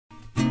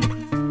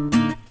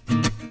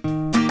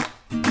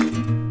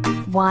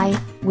Why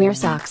wear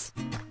socks?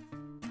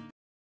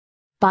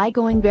 By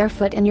going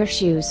barefoot in your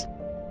shoes,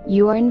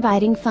 you are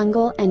inviting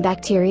fungal and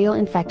bacterial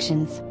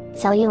infections,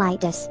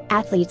 cellulitis,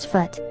 athlete's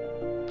foot,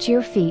 to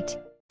your feet,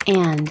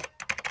 and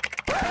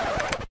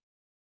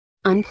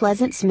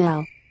unpleasant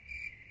smell.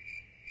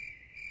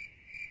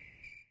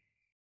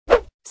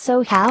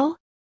 So how?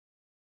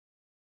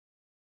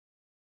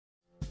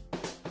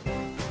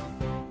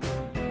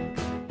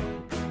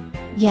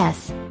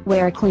 Yes,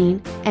 wear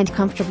clean and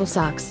comfortable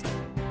socks.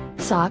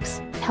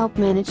 Socks help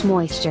manage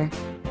moisture,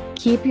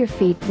 keep your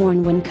feet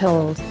warm when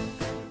cold,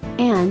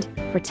 and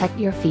protect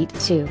your feet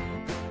too.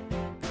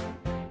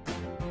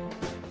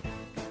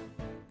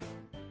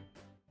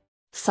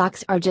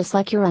 Socks are just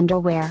like your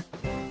underwear.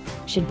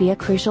 Should be a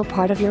crucial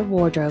part of your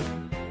wardrobe.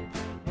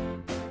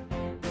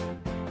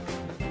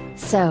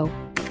 So,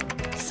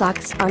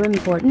 socks are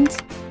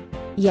important?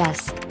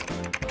 Yes.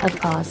 Of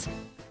course.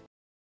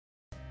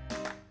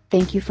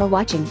 Thank you for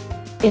watching.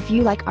 If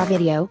you like our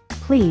video,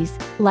 please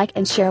like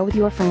and share with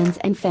your friends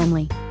and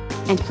family.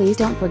 And please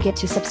don't forget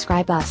to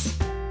subscribe us.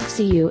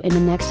 See you in the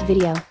next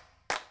video.